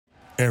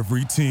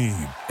Every team,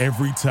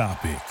 every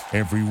topic,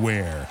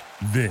 everywhere.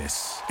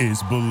 This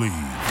is Believe.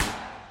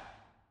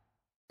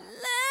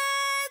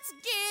 Let's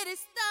get it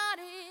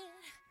started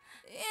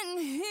in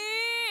here.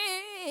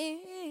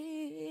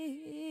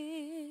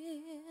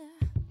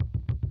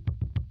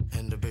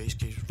 And the bass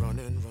keeps running,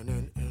 and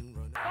running. 5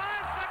 seconds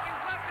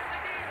left in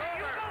the game.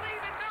 You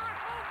believe in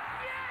miracles?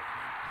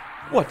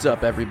 Yes! What's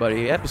up,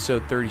 everybody?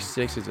 Episode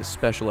 36 is a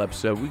special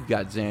episode. We've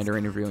got Xander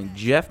interviewing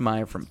Jeff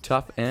Meyer from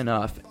Tough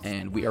Enough,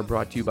 and we are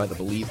brought to you by the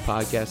Believe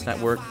Podcast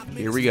Network.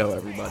 Here we go,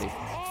 everybody. So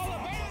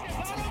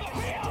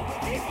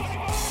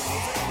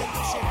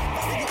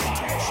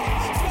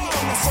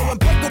I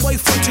break away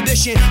from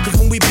tradition, cause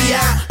when we be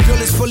out,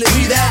 girl, it's full of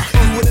me that.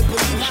 You wouldn't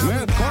believe how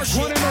Smith, Clark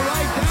running the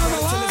right down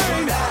the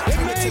line. It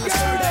may go.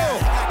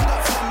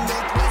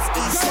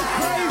 Go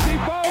crazy,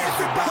 folks.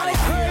 Go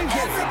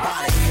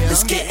crazy.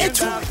 let's get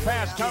into it.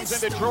 Pass comes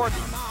into Jordan.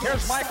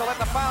 Here's Michael at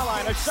the foul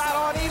line. A shot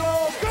on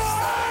Elo.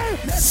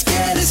 Good! Let's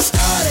get it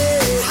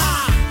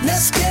started.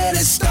 Let's get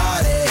it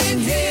started in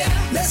here.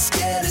 Let's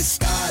get it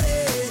started.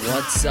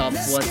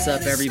 What's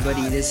up,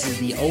 everybody? This is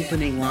the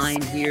opening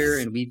line here,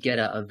 and we've got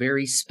a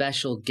very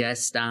special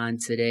guest on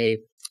today.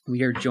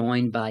 We are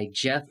joined by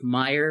Jeff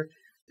Meyer,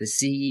 the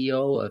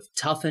CEO of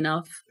Tough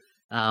Enough.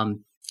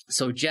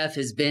 So Jeff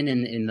has been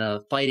in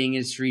the fighting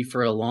industry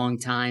for a long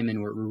time,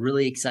 and we're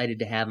really excited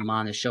to have him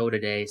on the show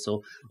today.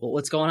 So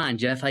what's going on,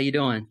 Jeff? How you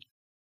doing?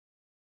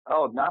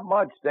 Oh, not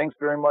much. Thanks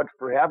very much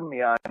for having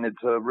me on.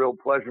 It's a real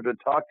pleasure to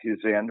talk to you,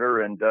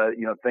 Xander, and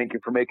thank you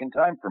for making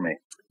time for me.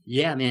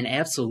 Yeah, man,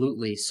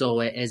 absolutely. So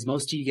as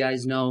most of you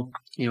guys know,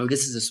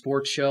 this is a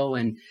sports show,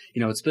 and,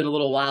 it's been a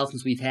little while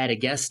since we've had a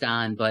guest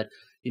on, but,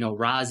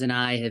 Roz and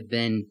I have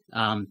been,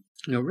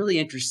 really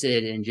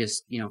interested in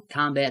just,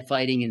 combat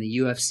fighting and the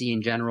UFC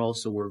in general.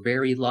 So we're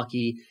very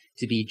lucky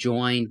to be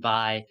joined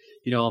by,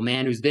 a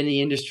man who's been in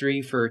the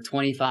industry for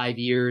 25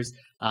 years,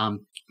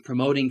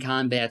 promoting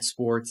combat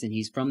sports, and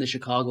he's from the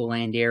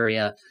Chicagoland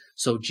area.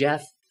 So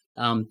Jeff,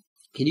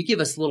 can you give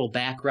us a little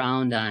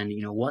background on,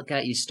 what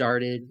got you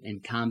started in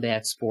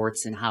combat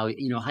sports and how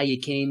you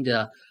came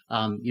to,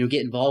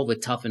 get involved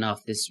with Tough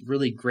Enough, this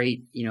really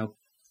great,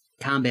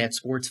 combat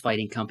sports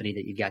fighting company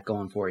that you've got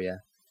going for you?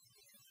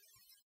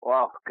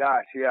 Well,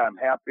 gosh, yeah, I'm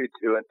happy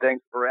to, and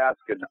thanks for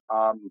asking.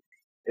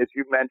 As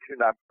you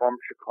mentioned, I'm from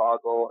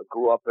Chicago. I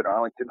grew up in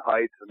Arlington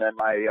Heights, and then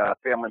my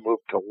family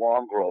moved to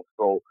Long Grove.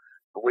 So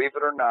believe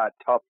it or not,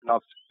 Tough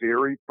Enough's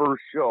very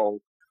first show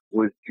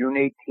was June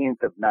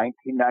 18th of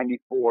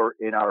 1994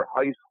 in our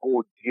high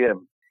school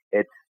gym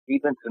at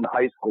Stevenson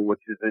High School, which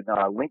is in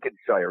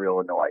Lincolnshire,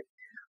 Illinois.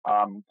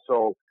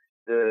 So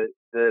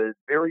the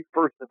very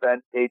first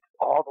event dates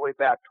all the way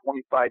back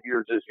 25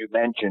 years, as you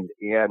mentioned.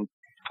 And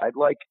I'd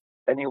like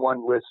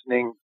anyone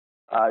listening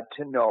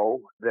to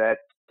know that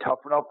Tough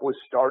Enough was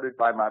started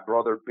by my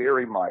brother,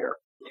 Barry Meyer.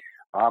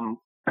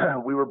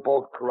 We were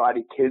both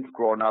karate kids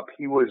growing up.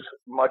 He was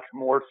much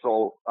more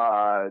so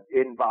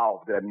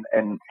involved,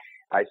 and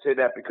I say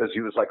that because he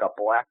was like a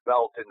black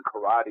belt in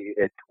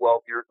karate at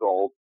 12 years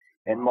old,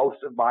 and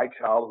most of my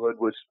childhood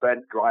was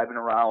spent driving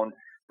around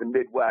the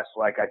Midwest,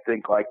 like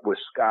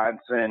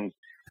Wisconsin,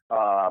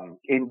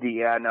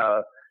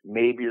 Indiana,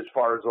 maybe as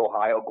far as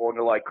Ohio, going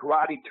to like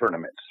karate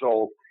tournaments.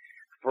 So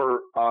for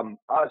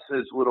us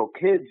as little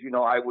kids,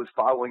 I was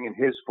following in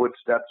his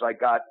footsteps. I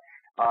got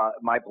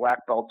my black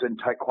belt in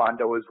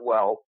Taekwondo as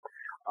well.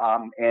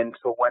 And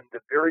so when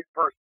the very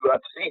first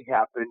UFC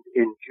happened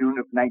in June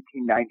of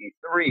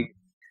 1993,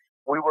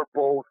 we were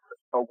both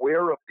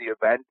aware of the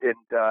event,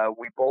 and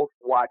we both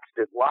watched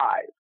it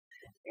live.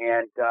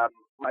 And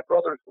my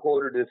brother's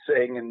quoted as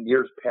saying in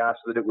years past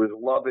that it was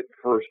love at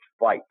first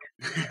fight.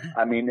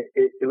 I mean,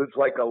 it was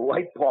like a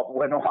light bulb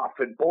went off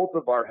in both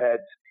of our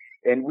heads,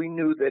 and we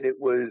knew that it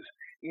was,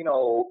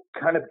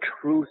 kind of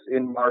truth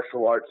in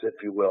martial arts, if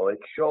you will. It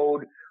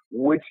showed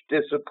which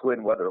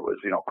discipline, whether it was,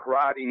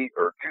 karate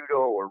or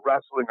judo or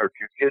wrestling or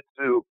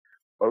jiu-jitsu,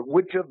 or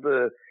which of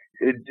the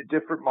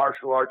different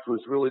martial arts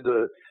was really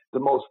the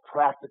most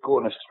practical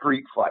in a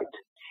street fight.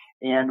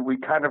 And we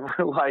kind of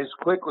realized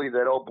quickly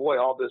that, oh boy,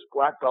 all this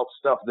black belt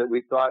stuff that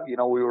we thought,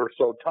 we were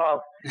so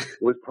tough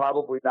was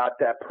probably not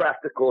that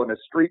practical in a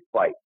street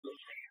fight.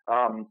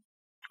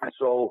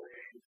 So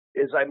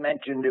as I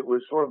mentioned, it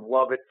was sort of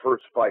love at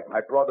first fight.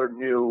 My brother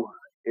knew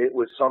it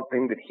was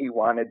something that he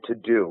wanted to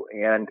do.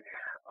 And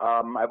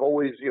I've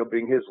always,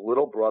 being his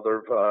little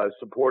brother,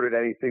 supported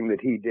anything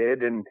that he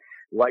did. And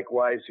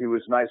likewise, he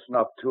was nice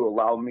enough to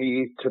allow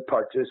me to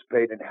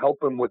participate and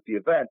help him with the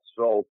event.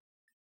 So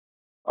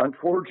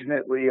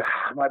unfortunately,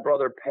 my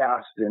brother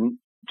passed in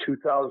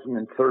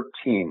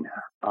 2013.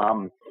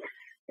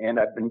 And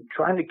I've been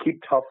trying to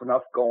keep Tough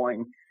Enough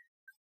going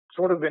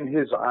sort of in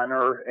his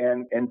honor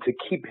and to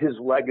keep his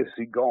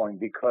legacy going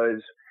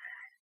because,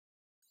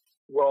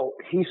 well,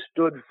 he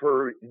stood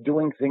for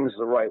doing things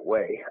the right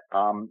way.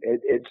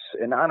 It's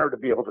an honor to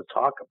be able to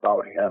talk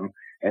about him.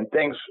 And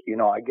things,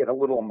 I get a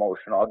little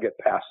emotional. I'll get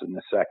past it in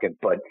a second.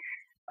 But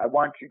I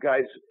want you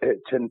guys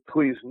to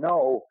please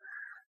know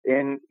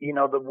in,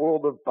 the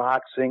world of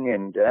boxing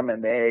and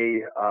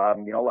MMA,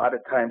 a lot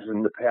of times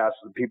in the past,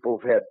 the people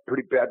have had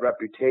pretty bad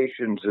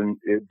reputations, and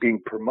it being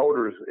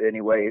promoters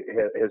anyway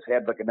has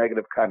had like a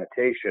negative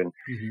connotation.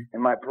 Mm-hmm.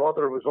 And my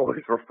brother was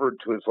always referred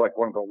to as like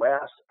one of the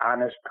last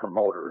honest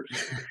promoters.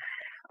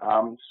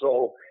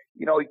 So,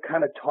 he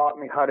kind of taught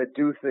me how to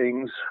do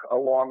things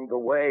along the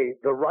way,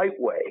 the right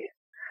way.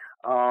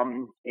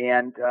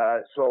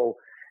 So,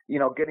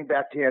 getting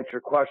back to answer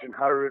your question,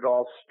 how did it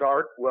all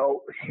start?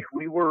 Well,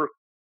 we were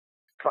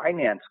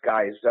finance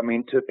guys. I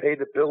mean, to pay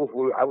the bills,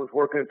 I was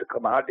working at the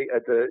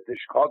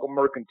Chicago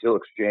Mercantile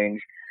Exchange,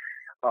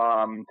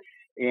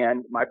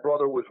 and my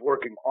brother was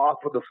working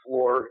off of the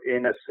floor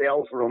in a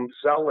sales room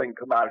selling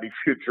commodity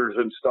futures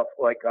and stuff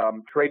like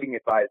trading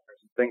advisors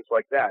and things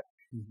like that.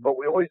 Mm-hmm. But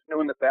we always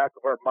knew in the back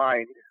of our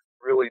mind,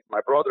 really,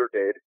 my brother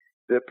did,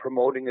 that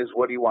promoting is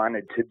what he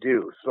wanted to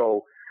do.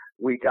 So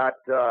we got,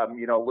 a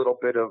little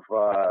bit of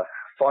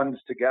funds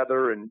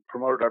together and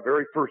promoted our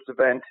very first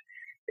event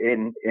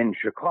in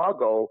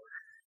Chicago.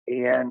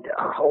 And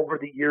over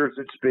the years,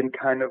 it's been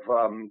kind of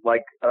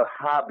like a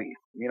hobby.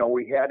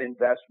 We had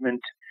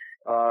investment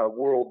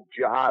world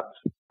jobs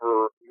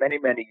for many,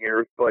 many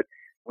years, but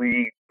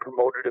we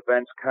promoted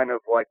events kind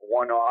of like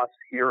one-offs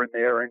here and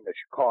there in the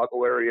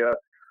Chicago area.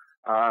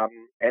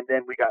 And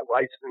then we got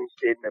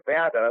licensed in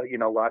Nevada,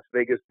 Las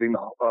Vegas being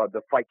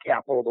the fight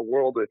capital of the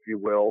world, if you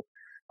will.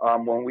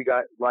 When we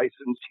got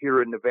licensed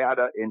here in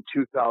Nevada in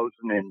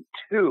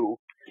 2002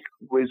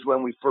 was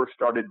when we first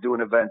started doing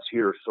events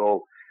here.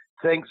 So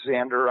thanks,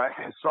 Xander.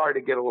 Sorry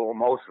to get a little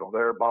emotional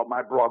there about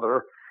my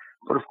brother,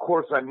 but of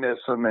course I miss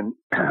him. And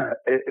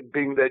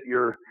being that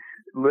your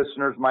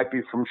listeners might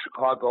be from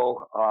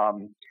Chicago,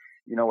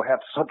 have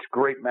such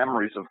great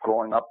memories of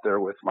growing up there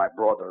with my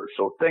brother.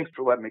 So thanks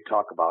for letting me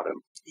talk about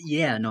him.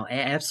 Yeah, no,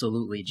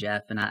 absolutely,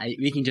 Jeff. And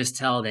we can just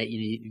tell that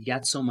you've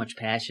got so much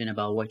passion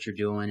about what you're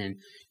doing and,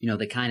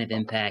 the kind of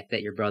impact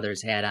that your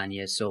brother's had on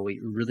you. So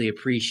we really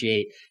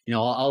appreciate,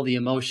 all the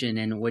emotion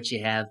and what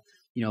you have,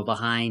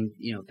 behind,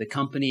 the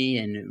company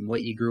and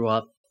what you grew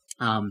up,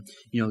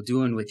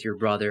 doing with your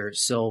brother.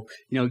 So,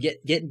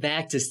 getting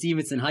back to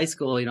Stevenson High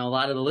School, a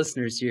lot of the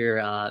listeners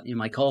here,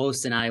 my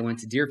co-host and I went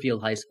to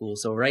Deerfield High School,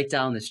 so right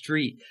down the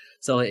street.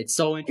 So it's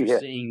so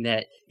interesting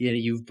that,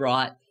 you've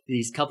brought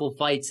these couple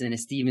fights in a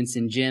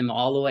Stevenson gym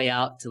all the way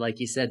out to, like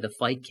you said, the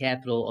fight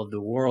capital of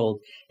the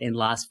world in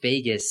Las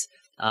Vegas.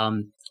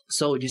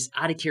 So just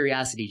out of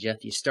curiosity,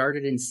 Jeff, you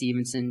started in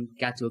Stevenson,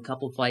 got to a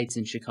couple fights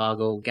in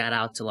Chicago, got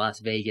out to Las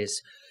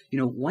Vegas.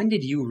 When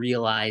did you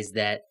realize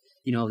that,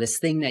 this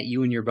thing that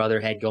you and your brother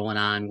had going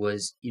on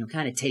was,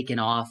 kind of taking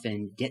off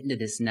and getting to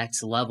this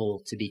next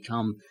level to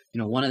become,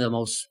 one of the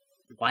most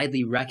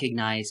widely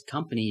recognized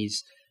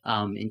companies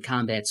in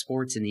combat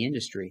sports in the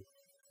industry?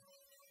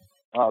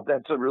 Oh,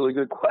 that's a really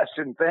good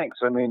question. Thanks.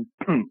 I mean,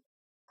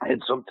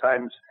 it's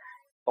sometimes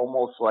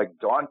almost like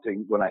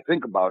daunting when I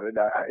think about it.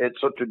 It's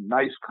such a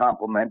nice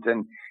compliment,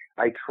 and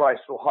I try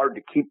so hard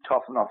to keep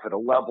Tough Enough at a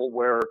level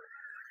where,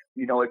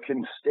 it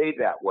can stay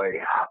that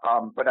way.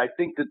 But I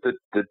think that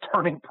the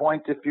turning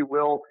point, if you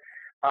will,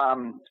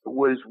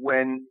 was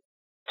when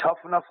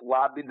Tough Enough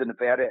lobbied the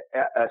Nevada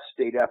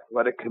State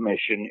Athletic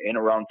Commission in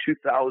around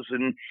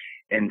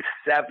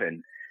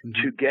 2007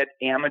 to get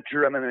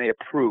amateur MMA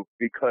approved,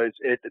 because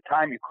at the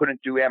time you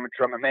couldn't do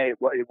amateur MMA.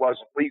 It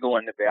wasn't legal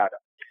in Nevada.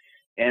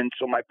 And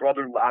so my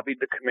brother lobbied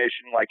the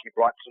commission, like he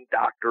brought some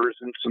doctors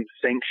and some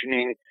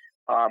sanctioning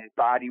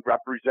body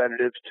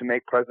representatives to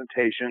make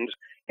presentations,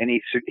 and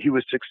he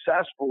was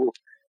successful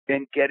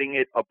in getting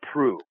it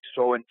approved.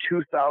 So in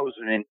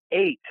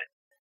 2008,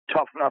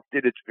 Tough Enough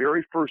did its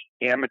very first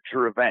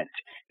amateur event,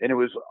 and it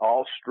was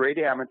all straight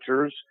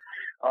amateurs.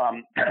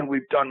 And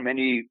we've done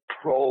many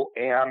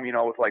pro-am,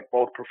 with like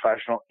both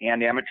professional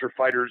and amateur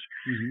fighters.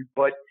 Mm-hmm.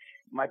 But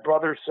my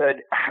brother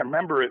said, I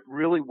remember it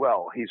really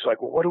well. He's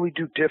like, well, what do we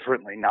do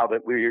differently now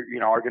that we,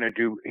 are going to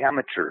do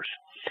amateurs?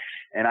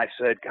 And I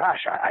said,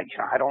 gosh, I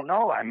don't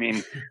know. I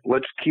mean,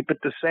 let's keep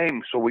it the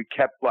same. So we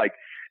kept like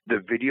the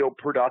video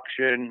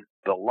production,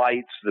 the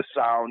lights, the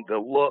sound, the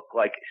look,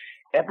 like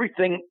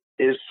everything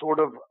is sort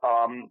of,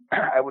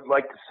 I would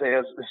like to say,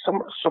 as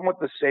somewhat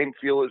the same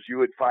feel as you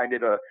would find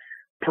at a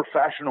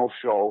professional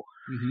show,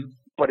 mm-hmm.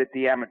 but at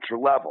the amateur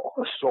level.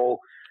 So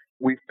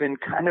we've been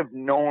kind of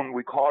known,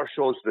 we call our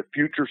shows the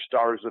future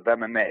stars of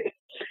MMA.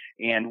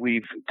 And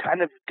we've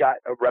kind of got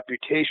a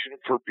reputation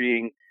for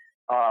being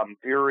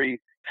very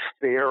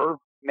fair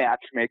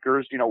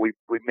matchmakers. We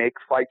make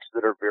fights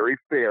that are very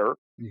fair.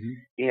 Mm-hmm.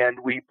 And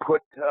we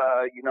put,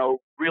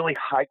 really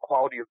high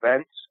quality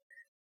events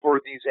for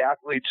these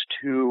athletes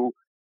to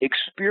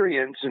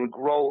experience and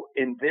grow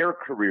in their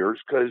careers.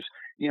 Because,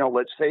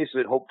 let's face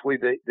it, hopefully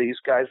these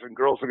guys and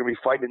girls are going to be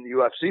fighting in the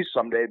UFC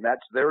someday, and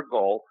that's their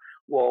goal.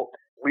 Well,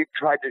 we've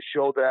tried to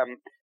show them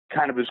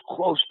kind of as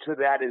close to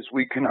that as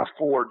we can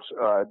afford,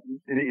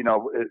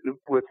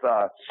 with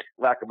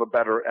lack of a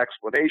better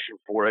explanation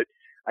for it.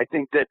 I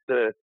think that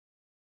the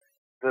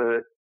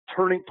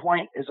turning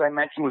point, as I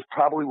mentioned, was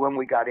probably when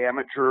we got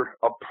amateur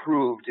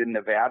approved in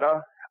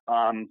Nevada.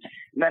 And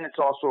then it's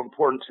also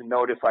important to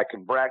note, if I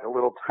can brag a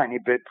little tiny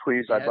bit,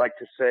 please, I'd like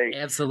to say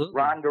absolutely.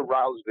 Ronda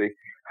Rousey.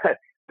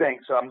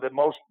 Thanks.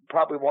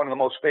 Probably one of the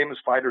most famous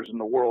fighters in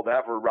the world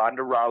ever.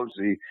 Ronda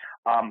Rousey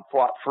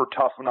fought for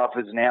Tough Enough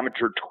as an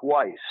amateur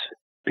twice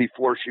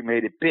before she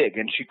made it big,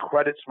 and she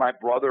credits my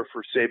brother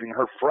for saving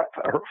her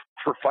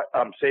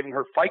saving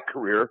her fight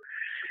career,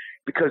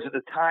 because at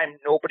the time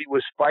nobody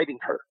was fighting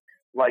her.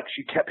 Like,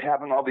 she kept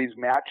having all these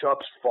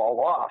matchups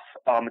fall off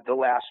at the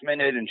last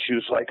minute, and she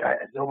was like,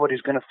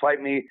 nobody's going to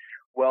fight me.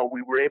 Well,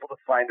 we were able to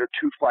find her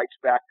 2 fights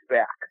back to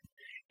back,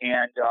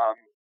 and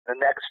the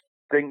next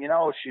thing you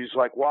know, she's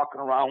like walking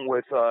around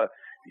with a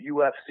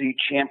UFC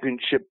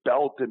championship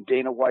belt, and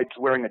Dana White's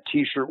wearing a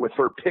T-shirt with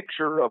her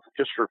picture of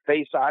just her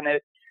face on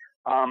it.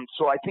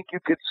 So I think you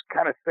could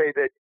kind of say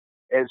that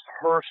as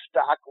her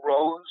stock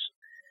rose,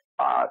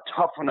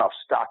 Tough Enough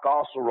stock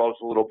also rose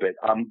a little bit,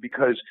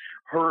 because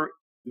her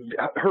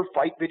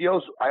fight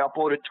videos I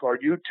uploaded to our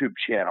YouTube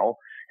channel,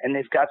 and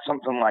they've got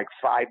something like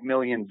 5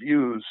 million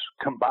views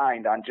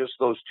combined on just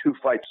those 2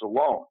 fights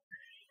alone.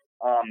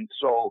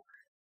 So,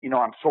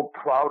 I'm so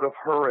proud of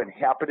her and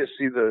happy to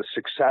see the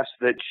success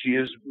that she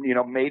has,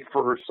 made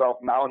for herself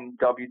now in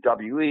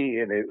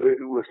WWE, and it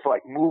was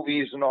like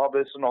movies and all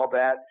this and all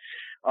that.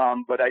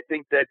 But I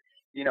think that,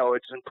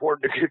 it's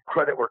important to give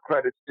credit where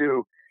credit's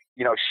due.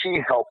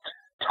 She helped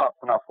Tough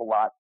Enough a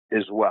lot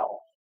as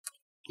well.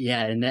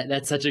 Yeah, and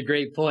that's such a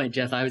great point,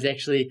 Jeff. I was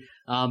actually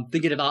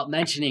thinking about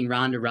mentioning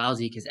Ronda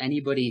Rousey, because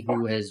anybody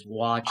who has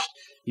watched,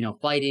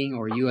 fighting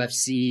or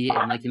UFC,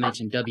 and like you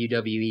mentioned,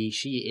 WWE,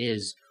 she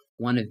is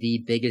one of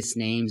the biggest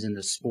names in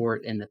the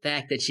sport. And the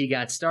fact that she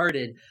got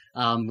started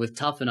with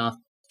Tough Enough,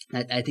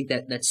 I think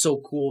that's so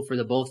cool for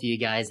the both of you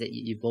guys, that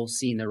you've both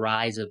seen the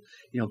rise of,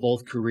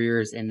 both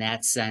careers in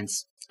that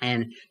sense.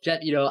 And Jeff,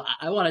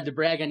 I wanted to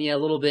brag on you a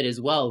little bit as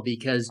well,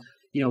 because,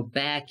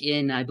 back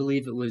in, I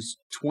believe it was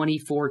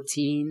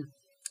 2014,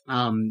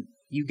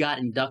 you got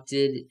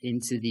inducted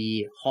into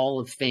the Hall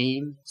of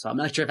Fame. So I'm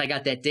not sure if I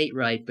got that date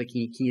right, but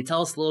can you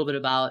tell us a little bit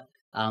about,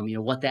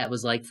 what that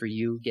was like for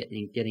you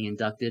getting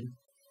inducted?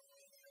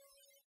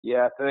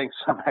 Yeah, thanks.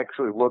 I'm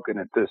actually looking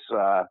at this,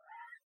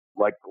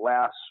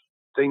 glass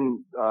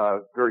thing,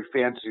 very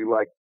fancy,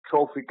 like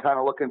trophy kind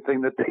of looking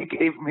thing that they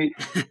gave me.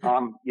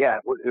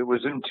 It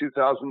was in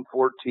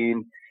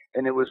 2014,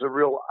 and it was a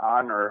real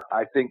honor.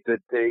 I think that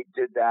they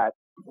did that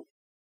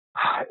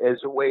as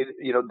a way,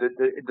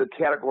 the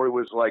category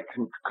was like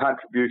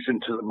contribution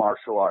to the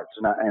martial arts.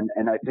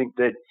 And I think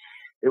that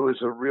it was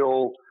a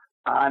real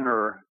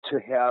honor to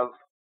have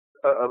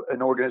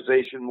an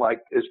organization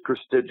like as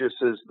prestigious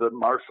as the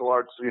Martial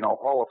Arts,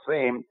 Hall of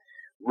Fame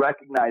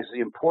recognize the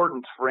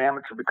importance for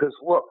amateur, because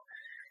look,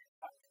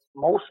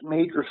 most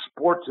major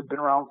sports have been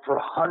around for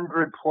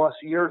 100+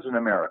 years in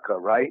America,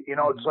 right?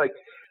 It's like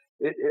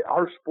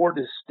our sport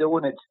is still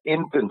in its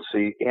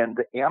infancy, and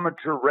the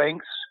amateur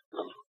ranks,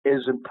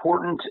 as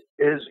important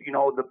as,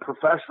 the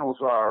professionals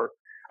are,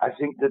 I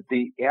think that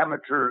the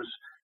amateurs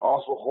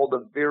also hold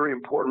a very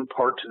important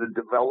part to the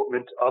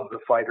development of the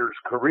fighter's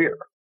career.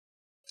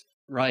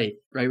 Right.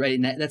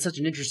 And that's such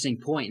an interesting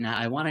point. And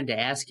I wanted to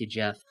ask you,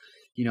 Jeff,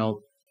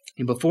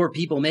 and before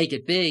people make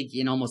it big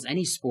in almost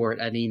any sport,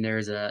 I mean,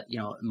 there's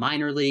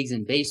minor leagues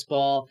in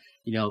baseball,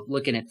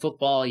 looking at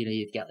football,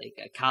 you've got like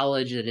a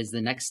college that is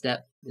the next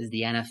step is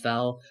the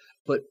NFL.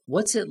 But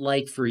what's it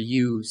like for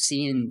you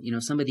seeing,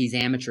 some of these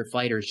amateur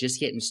fighters just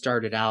getting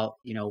started out,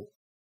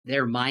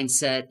 their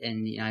mindset,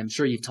 and I'm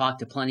sure you've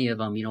talked to plenty of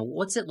them,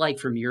 what's it like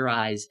from your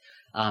eyes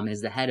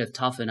as the head of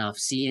Tough Enough,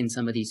 seeing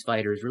some of these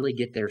fighters really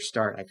get their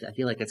start? I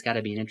feel like that's got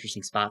to be an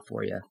interesting spot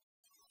for you.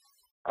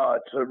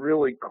 It's a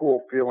really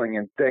cool feeling,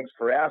 and thanks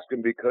for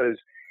asking, because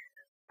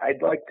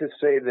I'd like to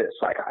say this.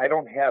 Like, I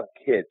don't have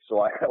kids,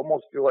 so I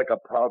almost feel like a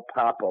proud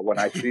papa when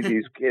I see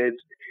these kids.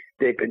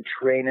 They've been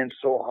training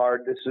so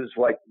hard. This is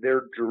like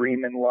their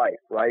dream in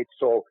life, right?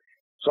 So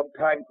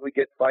sometimes we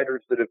get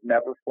fighters that have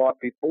never fought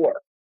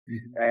before.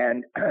 Mm-hmm.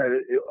 And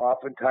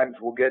oftentimes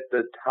we'll get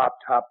the top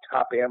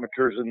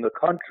amateurs in the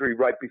country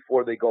right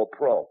before they go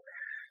pro.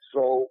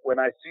 So when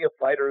I see a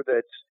fighter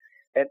that's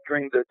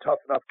entering the Tough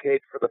Enough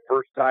cage for the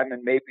first time,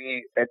 and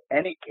maybe at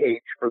any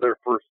cage for their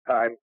first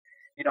time,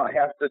 I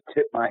have to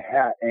tip my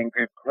hat and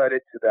give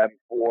credit to them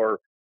for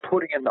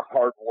putting in the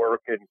hard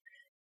work and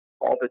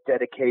all the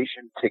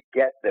dedication to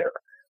get there.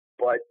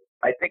 But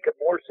I think a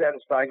more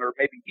satisfying, or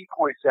maybe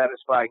equally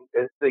satisfying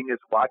thing, is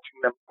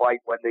watching them fight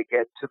when they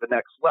get to the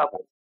next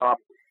level.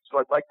 So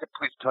I'd like to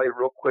please tell you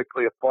real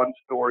quickly a fun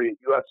story at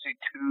UFC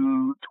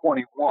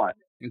 221.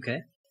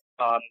 Okay.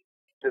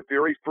 The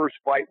very first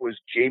fight was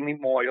Jamie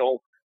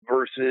Moyle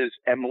versus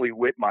Emily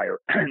Whitmire.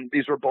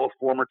 These were both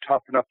former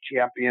Tough Enough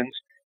champions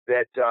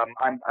that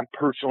I'm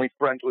personally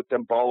friends with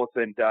them both,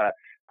 and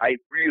I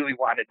really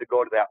wanted to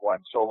go to that one.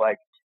 So,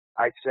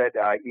 I said,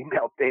 I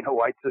emailed Dana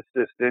White's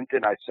assistant,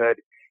 and I said,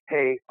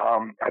 hey,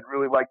 I'd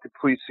really like to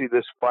please see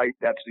this fight.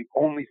 That's the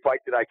only fight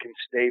that I can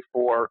stay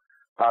for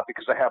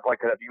because I have a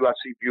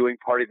UFC viewing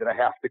party that I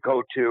have to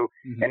go to.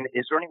 Mm-hmm. And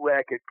is there any way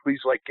I could please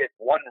get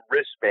one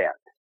wristband?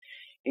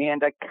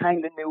 and I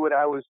kind of knew what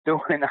I was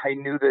doing. I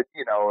knew that,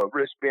 a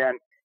wristband,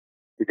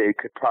 they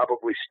could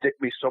probably stick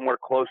me somewhere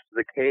close to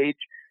the cage.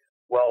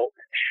 Well,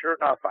 sure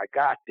enough, I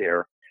got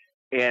there,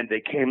 and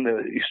the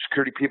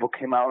security people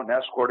came out and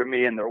escorted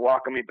me, and they're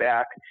walking me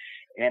back.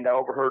 And I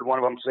overheard one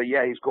of them say,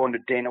 yeah, he's going to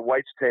Dana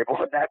White's table.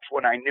 And that's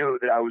when I knew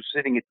that I was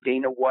sitting at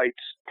Dana White's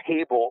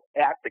table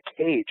at the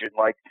cage. And,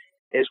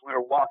 as we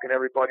were walking,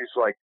 everybody's,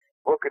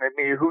 looking at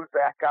me, who's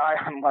that guy?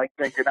 I'm,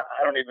 thinking,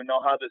 I don't even know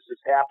how this is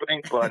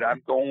happening, but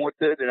I'm going with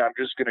it, and I'm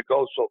just going to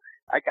go. So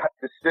I got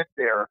to sit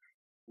there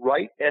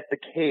right at the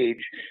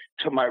cage.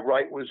 To my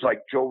right was,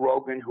 Joe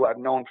Rogan, who I've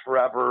known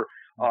forever.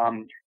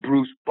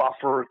 Bruce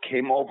Buffer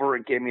came over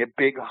and gave me a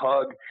big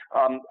hug.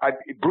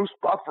 Bruce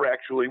Buffer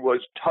actually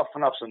was Tough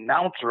Enough's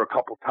announcer a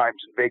couple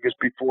times in Vegas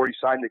before he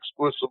signed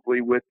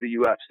exclusively with the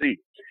UFC.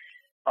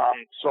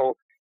 So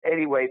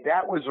anyway,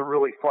 that was a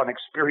really fun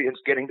experience,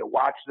 getting to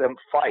watch them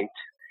fight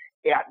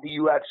at the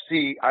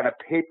UFC on a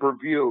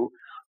pay-per-view.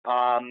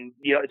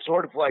 It's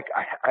sort of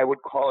I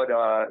would call it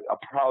a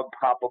proud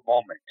papa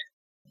moment.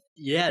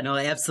 Yeah, no,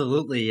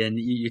 absolutely. And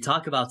you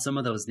talk about some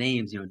of those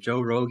names,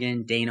 Joe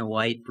Rogan, Dana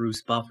White,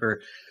 Bruce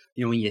Buffer.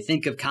 When you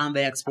think of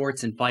combat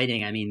sports and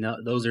fighting, I mean,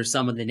 those are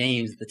some of the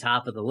names at the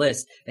top of the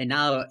list. And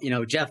now,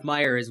 Jeff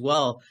Meyer as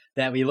well,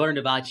 that we learned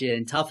about you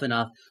in Tough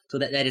Enough. So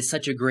that is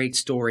such a great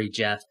story,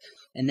 Jeff.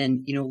 And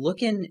then,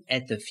 looking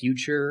at the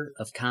future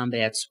of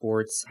combat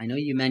sports, I know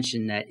you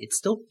mentioned that it's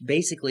still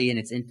basically in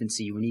its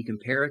infancy when you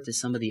compare it to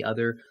some of the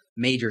other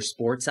major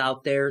sports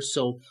out there.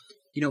 So,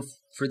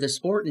 for the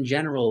sport in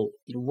general,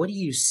 what do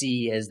you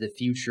see as the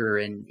future,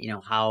 and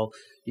how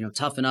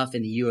Tough Enough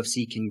and the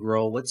UFC can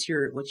grow? What's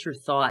your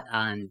thought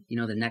on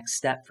the next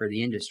step for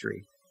the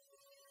industry?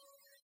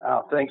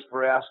 Thanks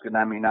for asking.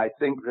 I mean, I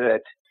think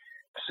that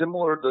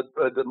similar to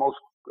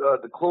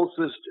the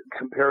closest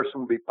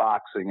comparison would be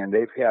boxing, and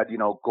they've had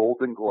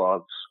Golden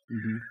Gloves,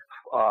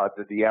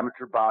 the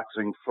amateur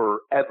boxing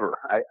forever.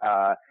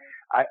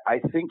 I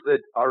think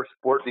that our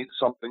sport needs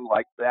something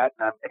like that,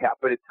 and I'm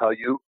happy to tell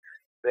you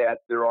that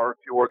there are a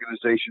few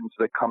organizations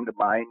that come to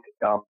mind,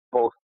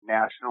 both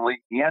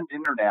nationally and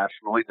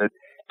internationally, that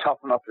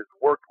Tough Enough has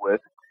worked with.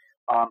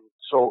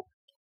 So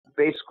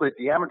basically, at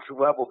the amateur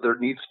level, there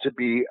needs to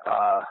be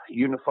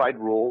unified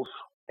rules,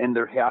 and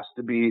there has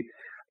to be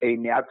a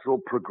natural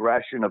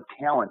progression of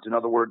talent. In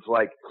other words,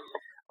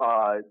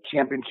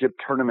 championship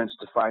tournaments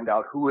to find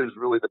out who is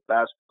really the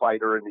best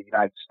fighter in the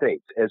United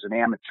States as an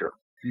amateur.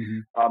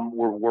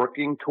 We're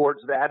working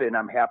towards that, and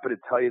I'm happy to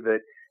tell you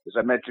that, as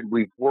I mentioned,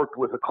 we've worked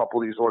with a couple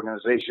of these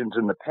organizations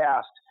in the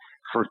past.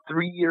 For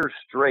 3 years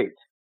straight,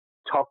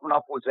 Tough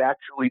Enough was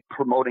actually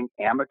promoting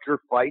amateur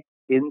fights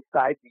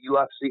inside the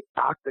UFC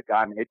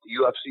octagon at the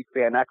UFC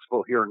Fan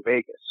Expo here in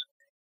Vegas.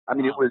 I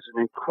mean, It was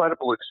an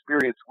incredible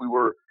experience. We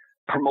were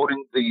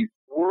promoting the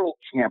world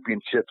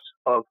championships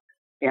of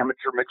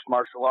amateur mixed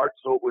martial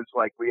arts. So it was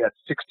we had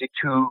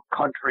 62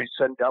 countries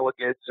send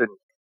delegates, and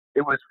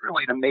it was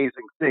really an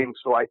amazing thing.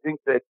 So I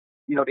think that,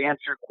 to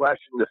answer your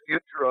question, the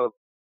future of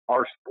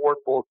our sport,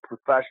 both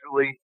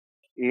professionally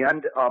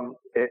and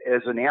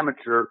as an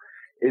amateur,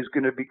 is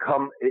going to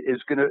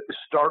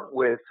start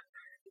with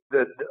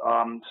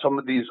some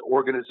of these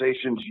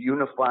organizations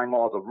unifying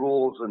all the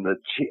rules and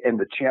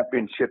the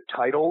championship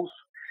titles,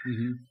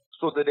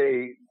 so that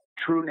a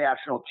true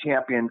national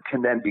champion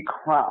can then be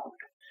crowned.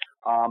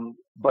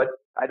 But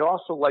I'd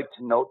also like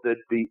to note that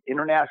the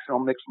International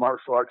Mixed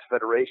Martial Arts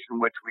Federation,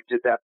 which we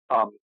did that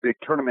big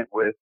tournament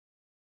with,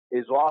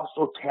 is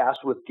also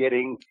tasked with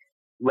getting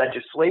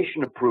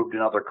legislation approved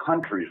in other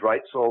countries,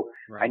 right? So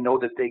I know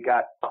that they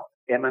got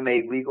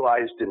MMA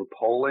legalized in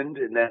Poland,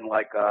 and then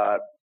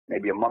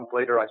maybe a month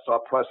later, I saw a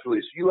press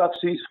release,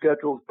 UFC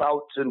scheduled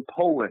bouts in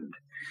Poland.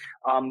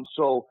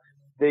 So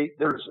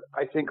there's,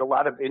 I think, a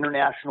lot of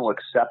international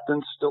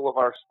acceptance still of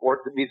our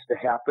sport that needs to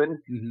happen.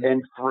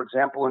 And for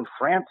example, in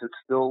France, it's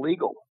still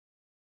illegal.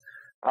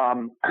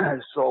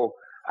 So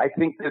I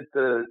think that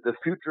the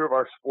future of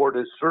our sport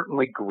is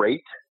certainly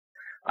great.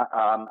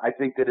 I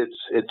think that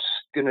it's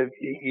going to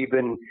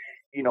even,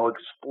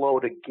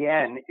 explode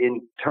again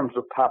in terms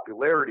of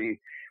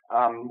popularity.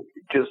 At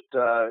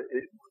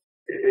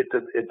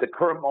the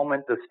current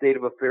moment, the state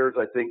of affairs,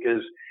 I think,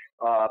 is,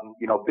 a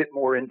bit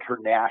more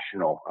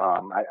international.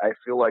 I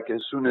feel like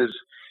as soon as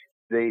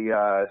they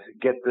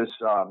get this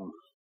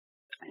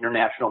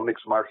International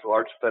Mixed Martial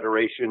Arts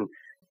Federation,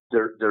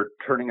 they're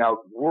turning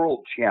out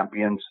world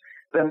champions,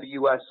 then the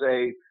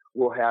USA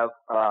will have,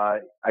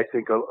 I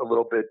think, a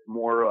little bit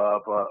more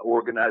of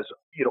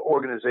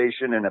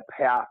organization and a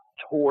path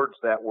towards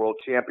that world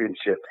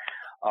championship.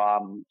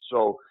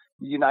 So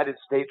the United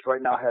States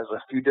right now has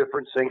a few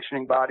different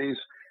sanctioning bodies.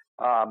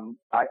 I'm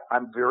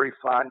very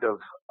fond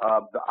of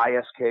the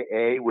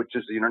ISKA, which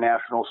is the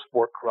International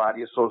Sport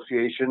Karate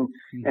Association,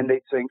 and they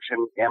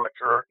sanction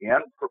amateur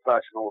and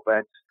professional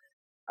events.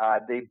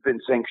 They've been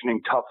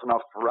sanctioning Tough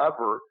Enough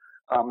forever.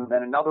 And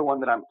then another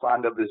one that I'm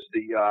fond of is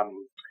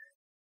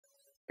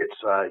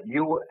it's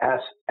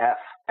USF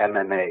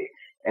MMA,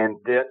 and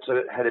that's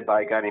headed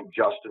by a guy named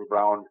Justin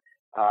Brown,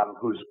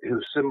 who's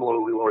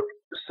similarly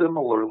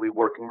similarly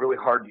working really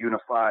hard to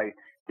unify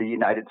the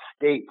United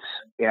States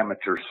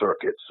amateur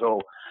circuit.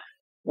 So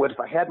if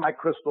I had my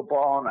crystal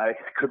ball and I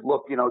could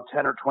look, 10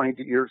 or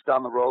 20 years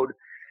down the road,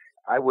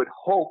 I would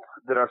hope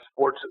that our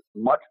sport's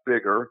much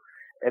bigger,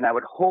 and I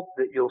would hope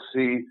that you'll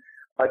see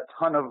a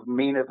ton of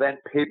main event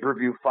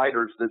pay-per-view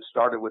fighters that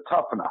started with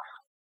Tough Enough.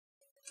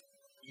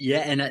 Yeah,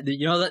 and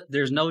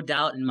there's no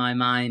doubt in my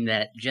mind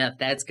that, Jeff,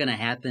 that's going to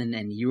happen,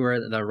 and you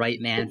are the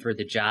right man for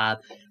the job.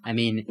 I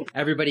mean,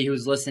 everybody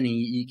who's listening,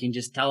 you can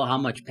just tell how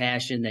much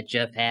passion that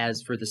Jeff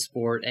has for the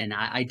sport, and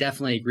I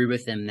definitely agree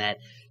with him that,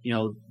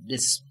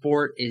 this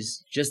sport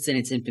is just in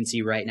its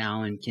infancy right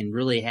now and can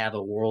really have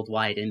a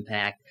worldwide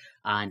impact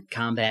on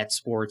combat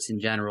sports in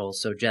general.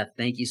 So, Jeff,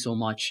 thank you so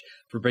much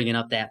for bringing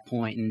up that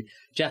point. And,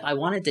 Jeff, I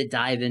wanted to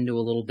dive into a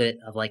little bit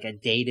of like a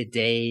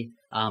day-to-day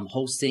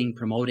hosting,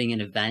 promoting an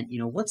event.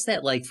 What's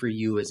that like for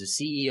you as a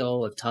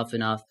CEO of Tough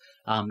Enough,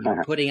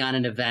 putting on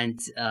an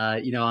event?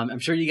 I'm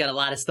sure you got a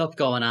lot of stuff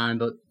going on,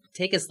 but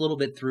take us a little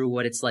bit through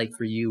what it's like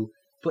for you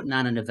putting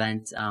on an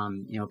event,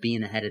 being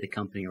the head of the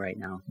company right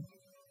now.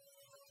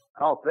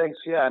 Oh, thanks.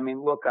 Yeah. I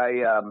mean, look,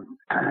 I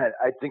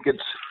think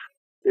it's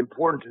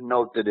important to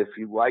note that if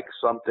you like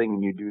something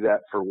and you do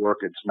that for work,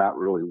 it's not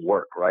really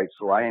work, right?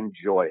 So I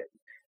enjoy it,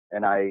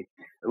 and I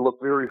look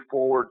very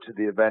forward to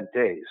the event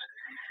days.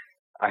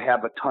 I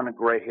have a ton of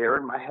gray hair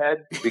in my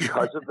head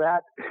because of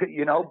that,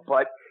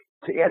 but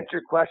to answer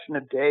your question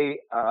today,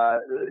 a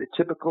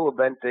typical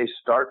event day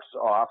starts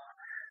off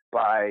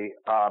by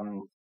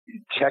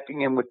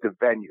checking in with the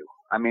venue.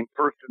 I mean,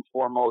 first and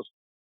foremost,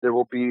 there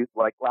will be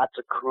like lots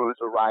of crews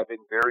arriving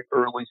very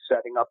early,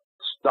 setting up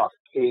stuff,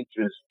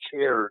 cages,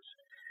 chairs,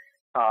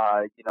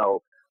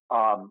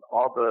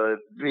 all the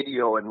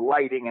video and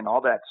lighting and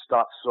all that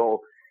stuff.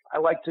 So I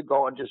like to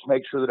go and just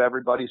make sure that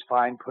everybody's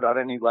fine, put out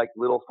any like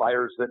little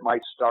fires that might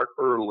start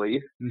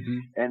early. Mm-hmm.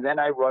 And then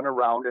I run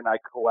around and I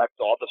collect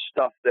all the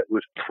stuff that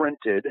was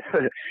printed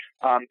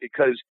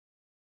because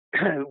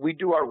we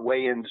do our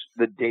weigh-ins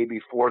the day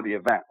before the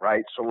event,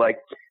 right? So like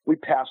we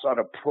pass out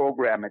a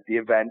program at the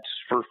event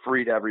for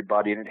free to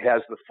everybody, and it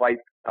has the fight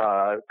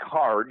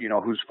card,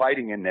 who's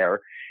fighting in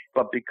there.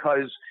 But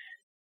because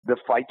the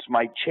fights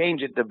might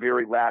change at the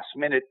very last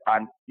minute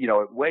on,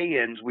 at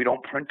weigh-ins, we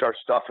don't print our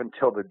stuff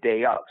until the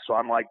day of. So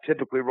I'm like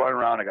typically running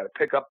around. I got to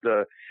pick up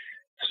the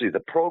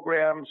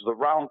programs, the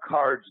round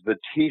cards, the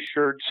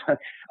T-shirts,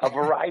 a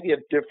variety of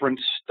different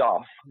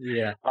stuff.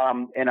 Yeah.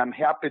 And I'm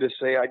happy to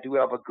say I do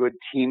have a good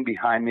team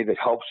behind me that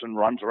helps and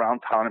runs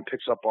around town and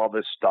picks up all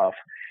this stuff.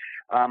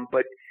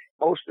 But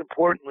most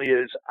importantly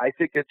is I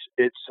think it's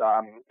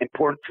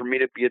important for me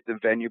to be at the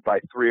venue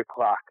by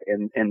 3:00,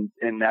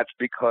 and that's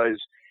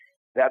because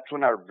that's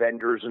when our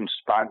vendors and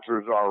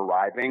sponsors are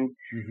arriving.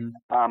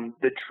 Mm-hmm.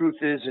 The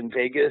truth is, in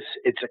Vegas,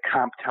 it's a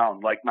comp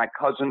town. Like my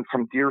cousin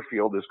from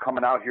Deerfield is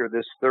coming out here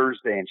this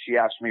Thursday, and she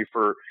asked me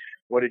for,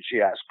 what did she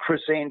ask?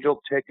 Chris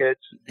Angel tickets,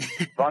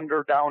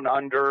 Thunder Down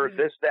Under,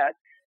 this, that.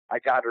 I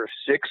got her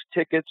 6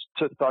 tickets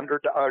to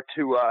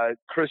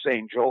Chris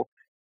Angel,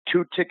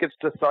 2 tickets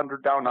to Thunder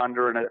Down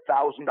Under, and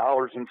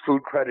 $1,000 in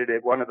food credit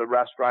at one of the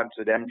restaurants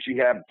at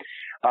MGM,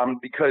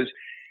 because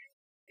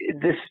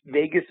this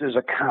Vegas is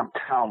a comp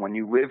town. When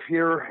you live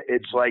here,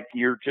 it's like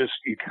you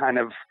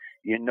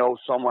know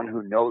someone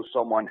who knows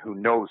someone who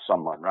knows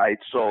someone, right?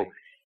 So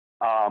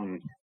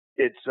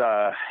it's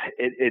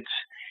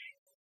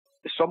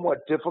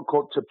somewhat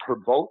difficult to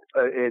promote,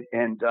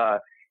 and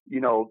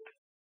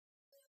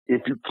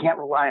if you can't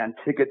rely on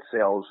ticket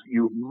sales,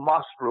 you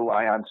must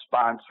rely on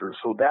sponsors.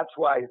 So that's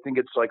why I think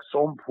it's like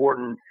so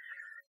important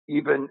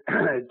even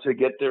to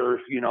get there,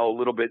 a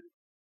little bit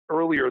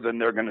earlier than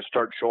they're going to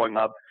start showing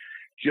up,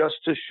 just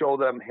to show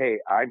them, hey,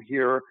 I'm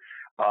here.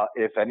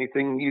 If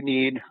anything you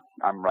need,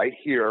 I'm right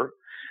here.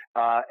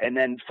 And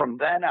then from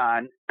then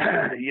on,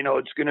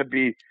 it's going to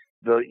be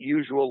the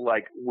usual,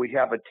 like we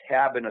have a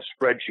tab in a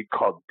spreadsheet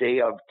called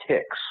Day of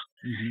Ticks.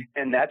 Mm-hmm.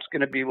 And that's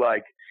going to be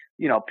like,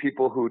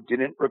 people who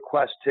didn't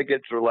request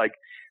tickets, or like,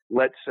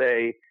 let's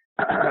say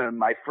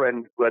my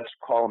friend, let's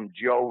call him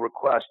Joe,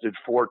 requested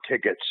 4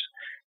 tickets.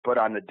 But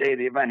on the day of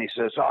the event, he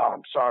says, oh,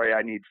 I'm sorry,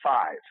 I need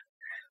 5.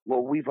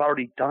 Well, we've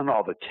already done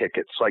all the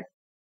tickets. Like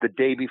the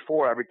day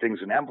before,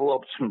 everything's in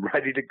envelopes and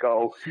ready to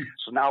go.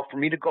 So now for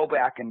me to go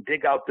back and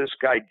dig out this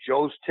guy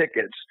Joe's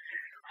tickets,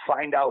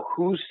 find out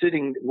who's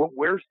sitting,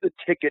 where's the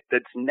ticket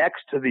that's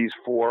next to these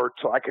 4,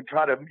 so I could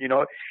try to,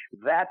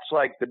 that's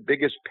like the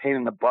biggest pain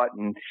in the butt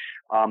and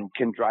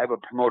can drive a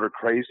promoter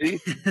crazy.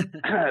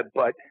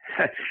 But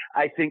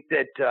I think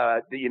that,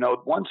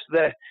 once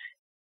the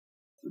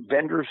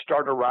vendors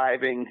start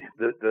arriving,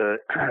 the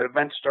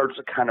event starts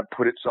to kind of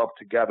put itself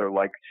together.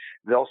 Like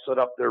they'll set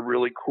up their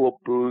really cool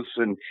booths,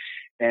 and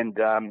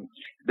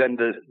then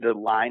the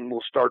line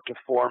will start to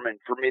form. And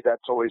for me,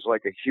 that's always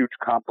like a huge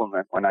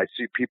compliment when I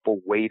see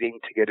people waiting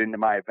to get into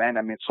my event.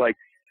 I mean, it's like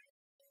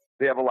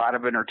they have a lot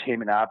of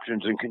entertainment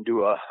options and can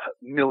do a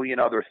million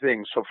other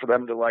things. So for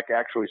them to like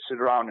actually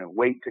sit around and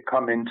wait to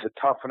come into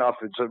Tough Enough,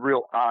 it's a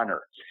real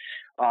honor.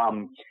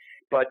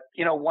 But,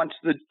 once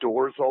the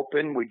doors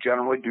open, we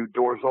generally do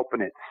doors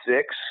open at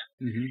 6.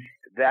 Mm-hmm.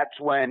 that's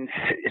when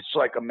it's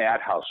like a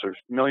madhouse. There's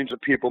millions of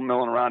people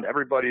milling around.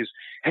 Everybody's,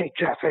 hey,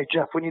 Jeff,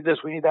 we need this,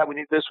 we need that, we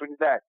need this, we need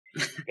that.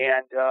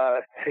 And,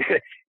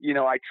 you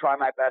know, I try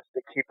my best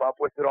to keep up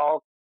with it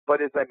all.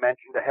 But as I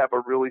mentioned, I have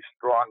a really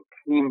strong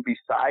team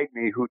beside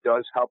me who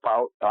does help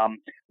out.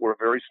 We're a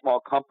very small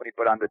company,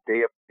 but on the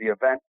day of the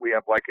event, we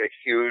have like a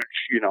huge,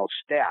 you know,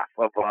 staff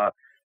of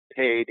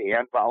paid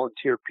and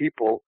volunteer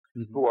people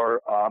who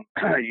are,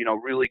 you know,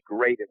 really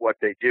great at what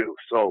they do.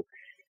 So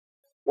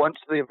once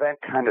the event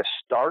kind of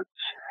starts,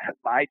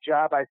 my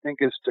job, I think,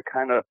 is to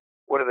kind of,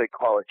 what do they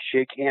call it?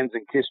 Shake hands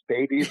and kiss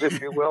babies,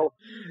 if you will.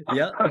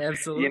 Yeah,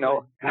 absolutely. You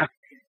know,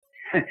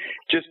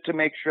 just to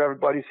make sure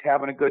everybody's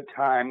having a good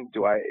time.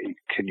 Do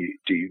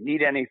you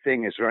need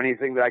anything? Is there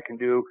anything that I can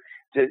do?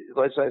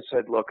 As I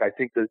said, look, I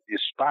think the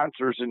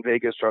sponsors in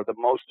Vegas are the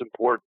most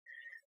important.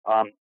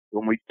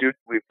 When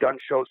we've done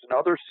shows in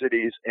other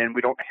cities and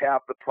we don't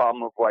have the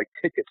problem of like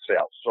ticket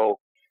sales. So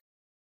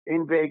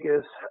in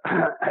Vegas,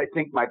 I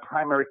think my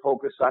primary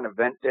focus on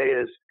event day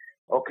is,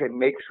 okay,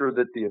 make sure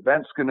that the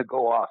event's going to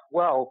go off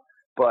well,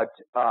 but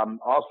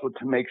also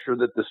to make sure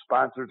that the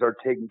sponsors are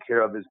taken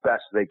care of as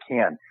best they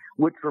can.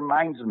 Which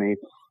reminds me,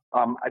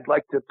 I'd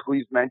like to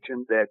please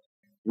mention that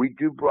we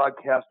do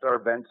broadcast our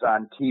events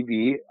on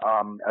TV,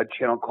 a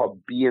channel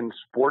called beIN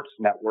Sports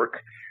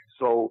Network.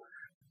 So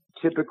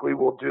typically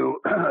we'll do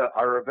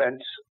our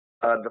events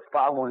the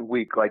following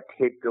week, like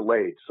tape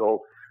delayed.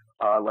 So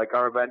like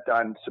our event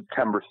on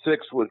September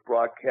 6th was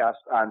broadcast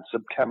on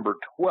September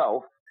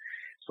 12th.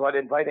 So I'd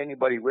invite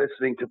anybody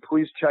listening to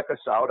please check us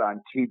out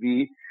on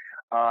TV,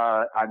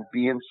 on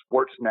beIN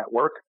Sports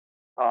Network.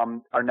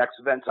 Our next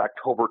event's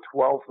October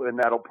 12th, and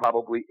that'll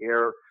probably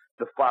air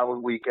the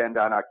following weekend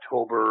on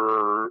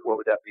October, what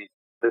would that be?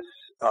 The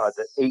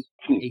 18th.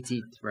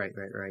 18th, right.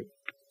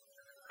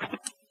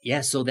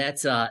 Yeah, so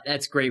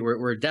that's great.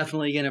 We're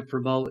definitely going to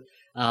promote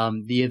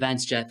the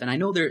events, Jeff. And I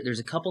know there's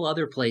a couple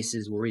other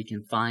places where we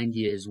can find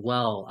you as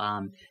well.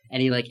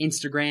 Any like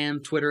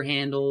Instagram, Twitter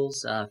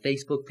handles,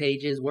 Facebook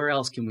pages? Where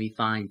else can we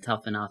find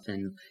Tough Enough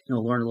and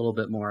learn a little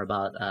bit more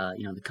about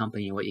the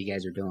company and what you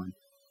guys are doing?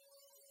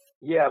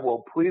 Yeah,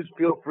 well, please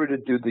feel free to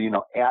do the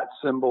 @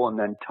 symbol and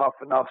then Tough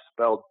Enough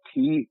spelled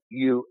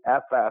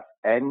TUFFNUFF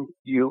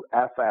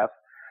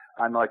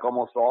on like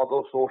almost all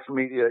those social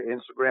media,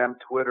 Instagram,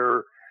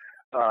 Twitter,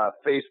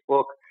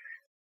 Facebook.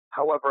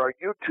 However, our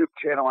YouTube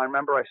channel, I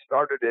remember I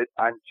started it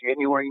on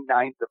January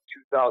 9th of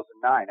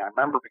 2009. I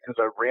remember because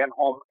I ran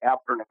home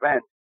after an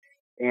event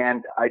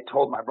and I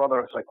told my brother,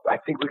 I was like, I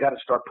think we got to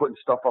start putting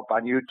stuff up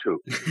on YouTube.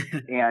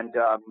 And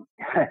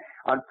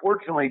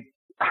unfortunately,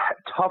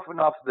 Tough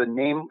Enough, the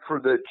name for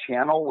the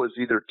channel was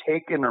either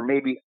taken or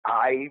maybe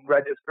I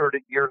registered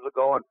it years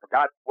ago and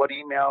forgot what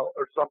email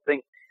or something.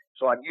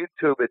 So on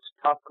YouTube, it's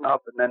Tough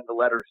Enough and then the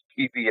letters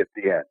TV at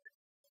the end.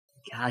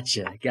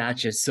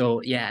 Gotcha.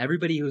 So yeah,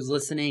 everybody who's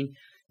listening,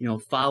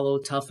 follow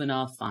Tough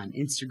Enough on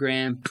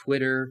Instagram,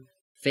 Twitter,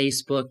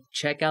 Facebook.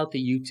 Check out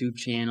the YouTube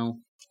channel.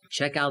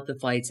 Check out the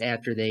fights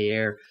after they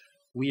air.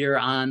 We are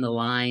on the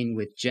line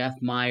with Jeff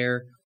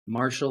Meyer,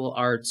 martial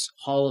arts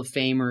Hall of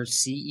Famer,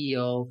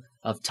 CEO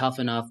of Tough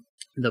Enough,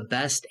 the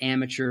best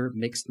amateur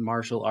mixed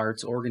martial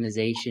arts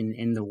organization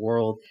in the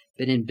world.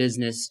 Been in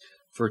business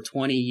for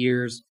 20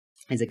 years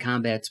as a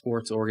combat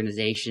sports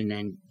organization.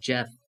 And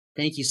Jeff,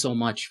 thank you so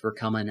much for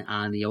coming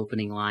on the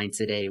opening line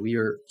today. We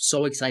are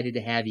so excited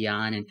to have you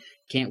on and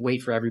can't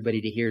wait for everybody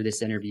to hear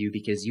this interview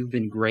because you've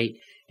been great.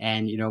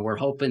 And, we're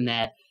hoping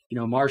that,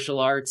 martial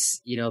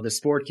arts, the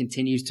sport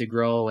continues to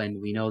grow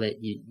and we know that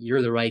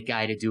you're the right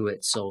guy to do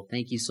it. So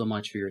thank you so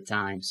much for your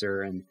time,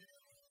 sir. And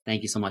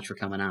thank you so much for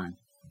coming on.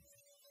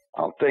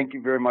 Oh, thank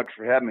you very much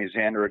for having me,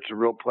 Xander. It's a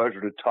real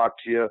pleasure to talk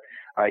to you.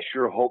 I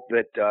sure hope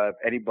that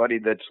anybody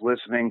that's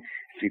listening,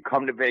 if you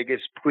come to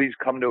Vegas, please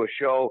come to a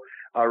show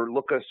or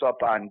look us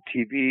up on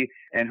TV.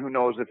 And who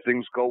knows, if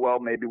things go well,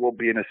 maybe we'll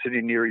be in a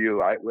city near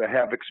you. We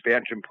have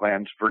expansion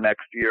plans for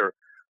next year.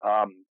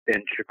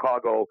 In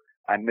Chicago,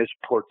 I miss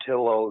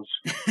Portillo's.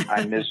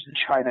 I miss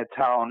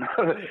Chinatown.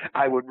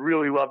 I would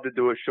really love to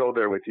do a show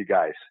there with you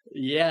guys.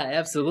 Yeah,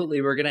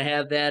 absolutely. We're going to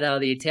have that,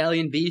 the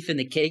Italian beef and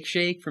the cake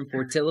shake from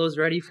Portillo's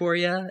ready for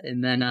you.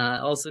 And then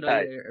also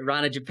you're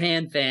a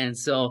Japan fan.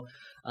 So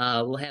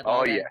we'll have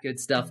all that good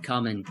stuff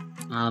coming.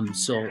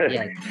 So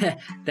yeah,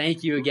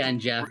 thank you again,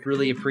 Jeff.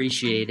 Really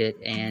appreciate it.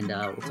 And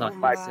we'll talk.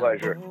 My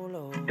pleasure.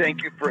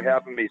 Thank you for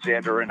having me,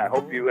 Xander, and I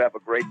hope you have a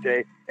great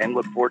day and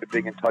look forward to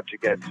being in touch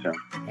again soon.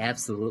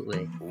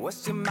 Absolutely.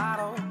 What's your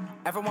motto?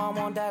 Everyone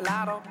want that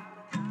lotto.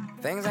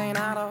 Things ain't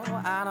I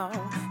know.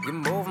 You're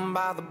moving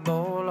by the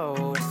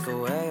bolo, it's the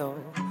way.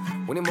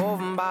 When you're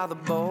moving by the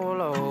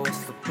bolo,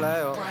 it's the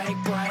play.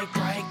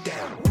 Break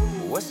down.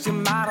 What's your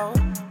motto?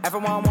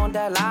 Everyone want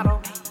that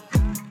lotto.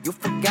 You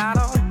forgot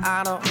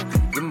I know.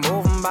 You're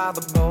moving by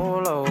the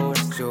bolo,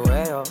 it's your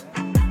way.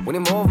 When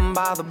you're moving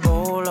by the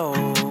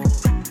bolo,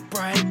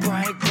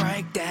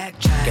 break that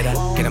chain. Get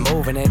it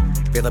moving it.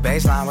 Feel the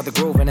bass line with the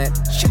groove in it.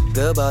 Shit,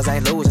 good buzz,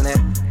 ain't losing it.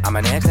 I'm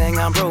an next thing,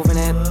 I'm proving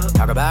it.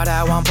 Talk about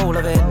how I'm full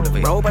of it.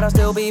 Bro, but I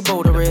still be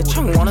Buddha rich.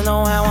 You wanna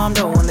know how I'm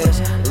doing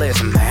this?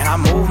 Listen, man, I'm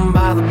moving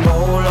by the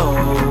bolo.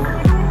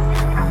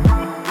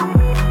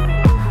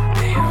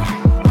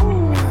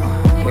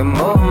 You're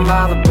moving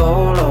by the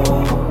bolo.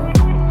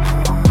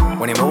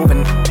 When you're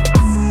moving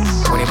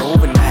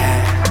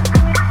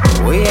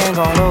that, we ain't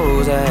gon'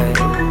 lose it.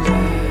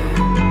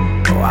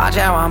 Watch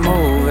how I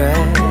move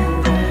it.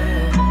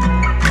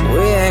 We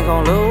ain't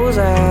gon' lose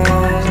it.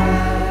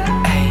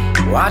 Hey,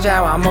 watch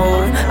how I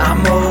move,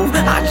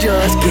 I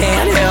just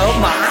can't help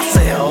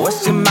myself.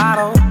 What's your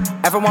motto?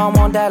 Everyone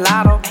want that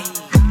lotto.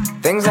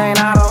 Things ain't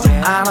auto,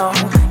 I know.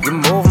 You're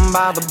moving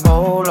by the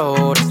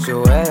bolo, that's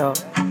your way.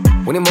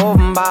 When you're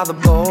moving by the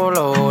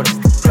bolo, that's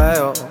the play.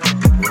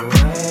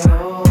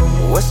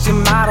 What's your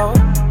motto?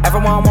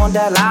 Everyone want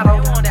that lotto.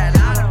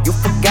 You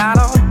forgot,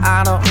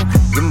 I know.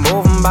 You're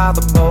moving by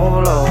the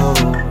bolo.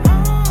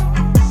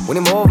 When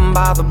you're moving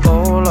by the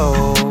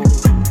bolo.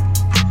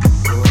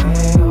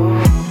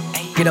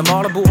 Get them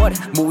all aboard,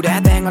 move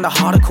that thing on the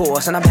harder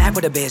course. And I'm back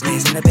with the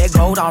business in the big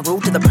road en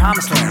route to the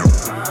promised land.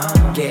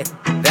 Get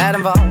that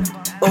involved,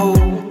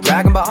 ooh,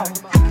 Dragon Ball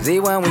Z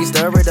when we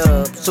stir it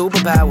up,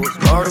 superpowers,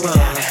 murder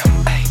us.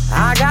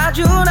 I got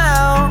you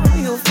now,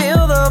 you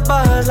feel the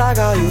buzz like,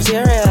 are you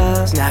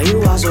serious? Now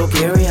you are so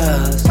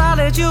curious, I'll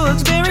let you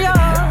experience.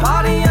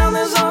 Party on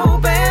this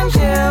open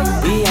ship,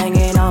 be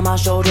hanging on my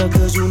shoulder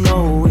cause you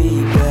know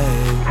we play.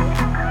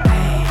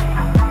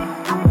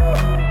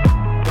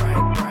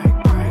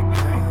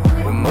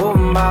 We're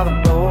moving by the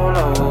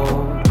bolo.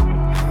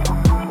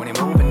 When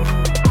you're moving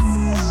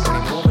fast.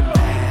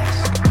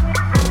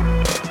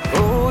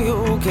 Ooh,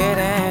 you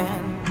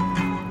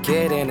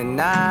kidding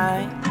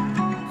tonight.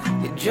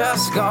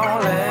 Just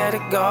gon' let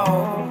it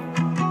go.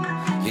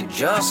 You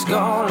just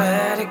gon'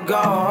 let it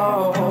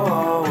go.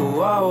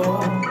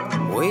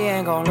 We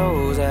ain't gon'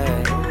 lose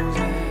it.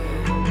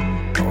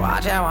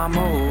 Watch how I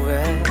move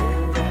it.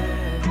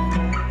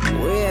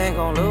 We ain't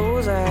gon'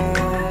 lose it.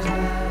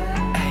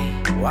 Hey,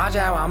 watch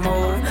how I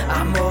move,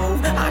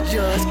 I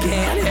just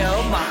can't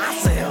help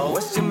myself.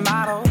 What's your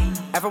motto?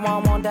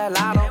 Everyone want that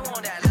lotto.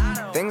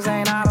 Things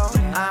ain't auto,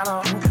 I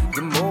know.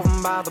 You're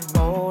moving by the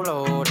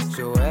bolo, that's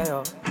your way.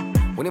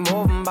 When you're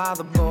moving by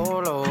the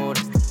bolo,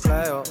 that's the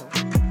play.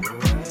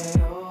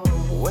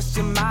 What's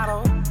your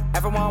motto?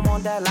 Everyone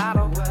want that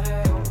lotto.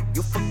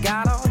 You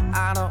forgot,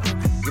 I know.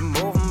 You're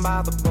moving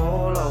by the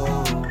bolo.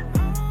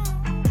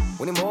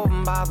 When you're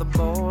moving by the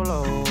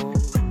bolo.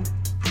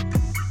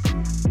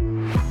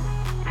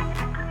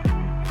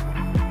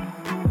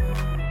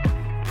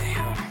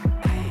 Damn.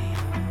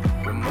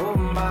 We're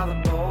moving by the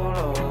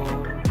bolo.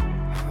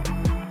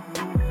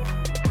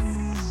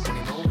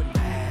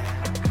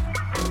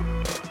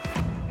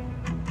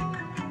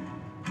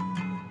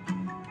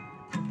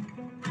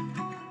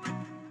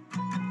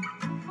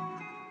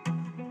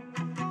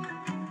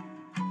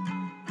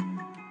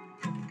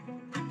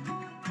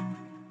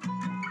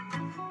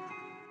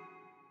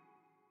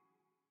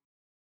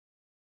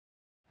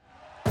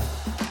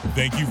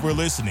 Thank you for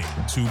listening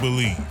to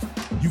Believe.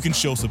 You can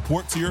show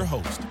support to your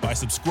host by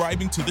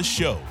subscribing to the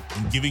show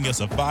and giving us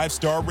a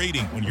 5-star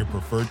rating on your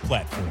preferred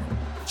platform.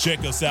 Check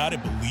us out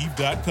at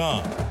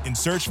Believe.com and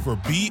search for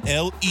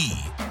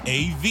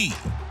BLEAV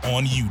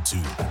on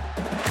YouTube.